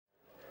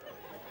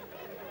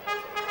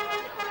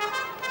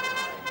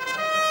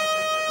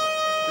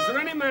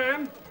only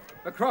man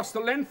across the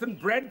length and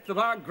breadth of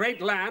our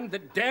great land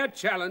that dare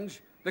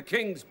challenge the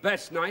king's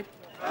best knight?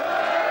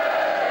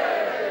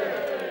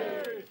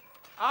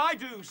 I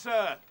do,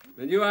 sir.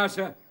 And you are,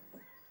 sir?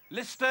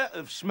 Lister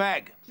of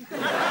Smeg.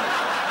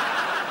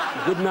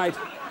 Good night.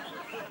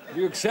 Do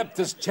you accept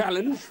this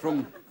challenge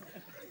from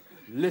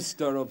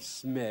Lister of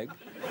Smeg?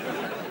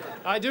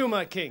 I do,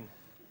 my king.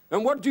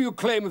 And what do you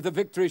claim if the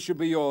victory should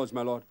be yours,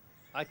 my lord?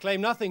 I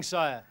claim nothing,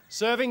 sire.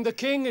 Serving the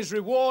king is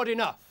reward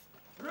enough.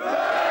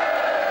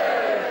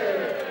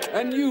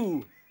 And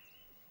you,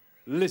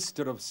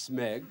 Lister of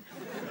Smeg,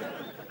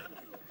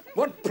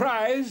 what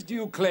prize do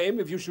you claim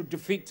if you should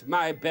defeat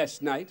my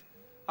best knight?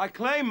 I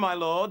claim, my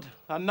lord,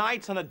 a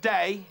night and a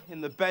day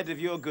in the bed of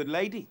your good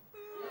lady.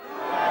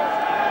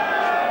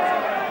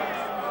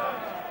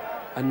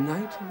 A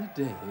night and a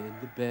day in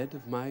the bed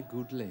of my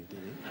good lady?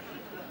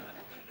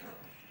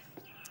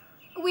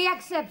 We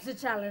accept the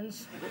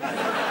challenge.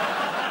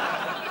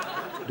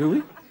 Do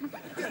we?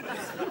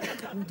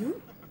 We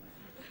do.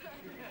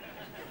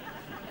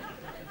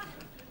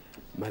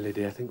 My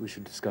lady, I think we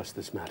should discuss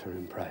this matter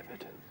in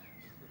private.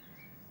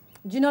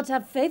 Do you not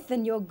have faith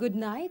in your good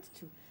knight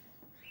to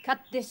cut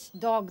this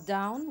dog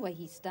down where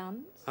he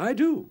stands? I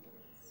do.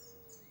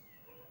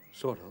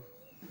 Sort of.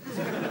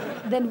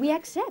 Then we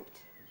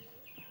accept.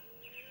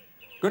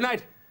 Good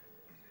night.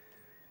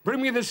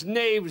 Bring me this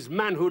knave's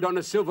manhood on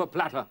a silver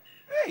platter.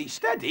 Hey,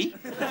 steady.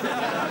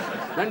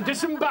 Then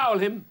disembowel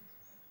him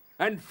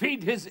and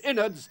feed his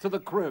innards to the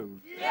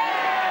crows.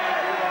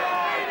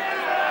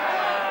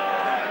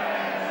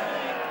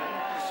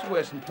 It's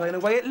worse than playing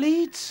away at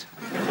Leeds.